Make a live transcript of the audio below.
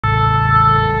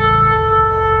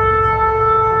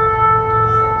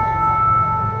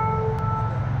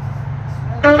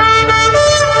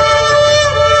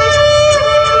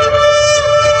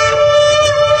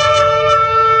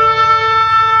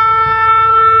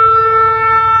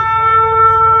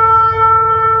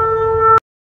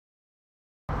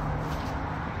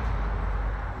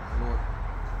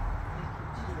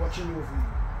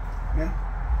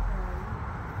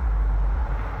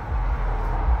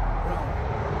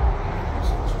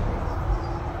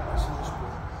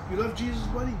You love Jesus,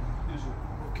 buddy? Yes, sir.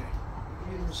 Okay.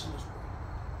 Listen to this.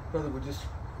 Brother, we'll just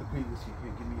agree with you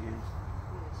here. Give me your hands.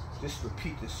 Just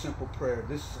repeat this simple prayer.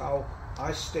 This is how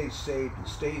I stay saved and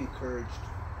stay encouraged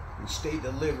and stay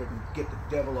delivered and get the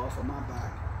devil off of my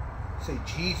back. Say,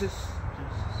 Jesus,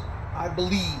 I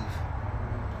believe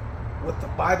what the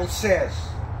Bible says.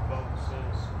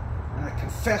 And I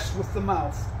confess with the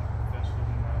mouth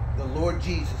the Lord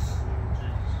Jesus.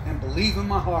 And believe in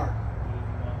my heart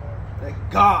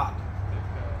that God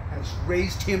has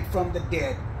raised him from the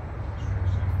dead.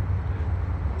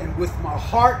 And with my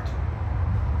heart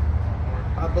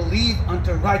I believe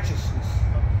unto righteousness.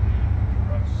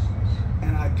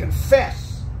 And I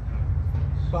confess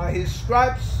by his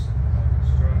stripes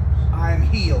I am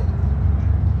healed.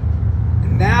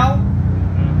 And now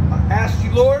I ask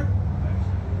you, Lord,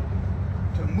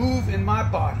 to move in my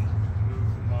body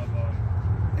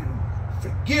and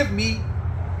forgive me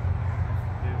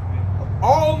of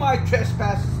all my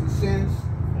trespasses and sins,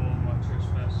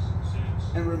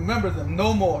 and remember them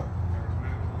no more.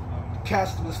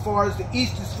 Cast them as far as the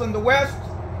east is from the west,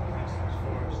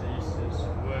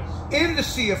 in the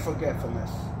sea of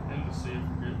forgetfulness.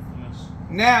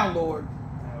 Now, Lord,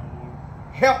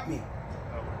 help me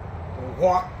to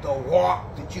walk the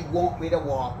walk that you want me to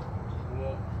walk.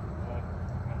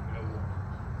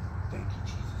 Thank you,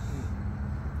 Jesus.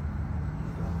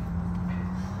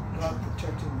 God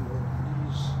protect him, Lord.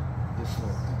 Yes,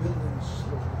 Lord. Buildings,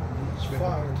 Lord. These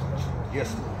fires.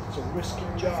 Yes, Lord. It's a risky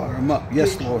job. Fire him up.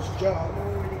 Yes, Lord. Job.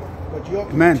 But your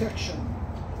Amen. protection,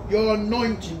 your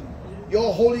anointing,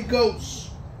 your Holy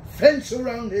Ghost, fence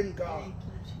around him, God.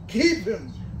 Keep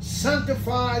him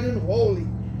sanctified and holy.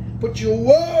 Put your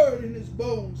word in his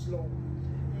bones, Lord.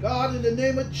 God, in the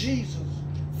name of Jesus,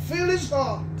 fill his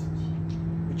heart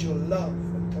with your love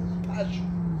and compassion.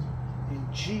 In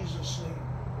Jesus' name,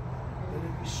 let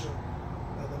it be so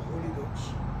by the Holy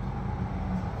Ghost.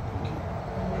 Thank you.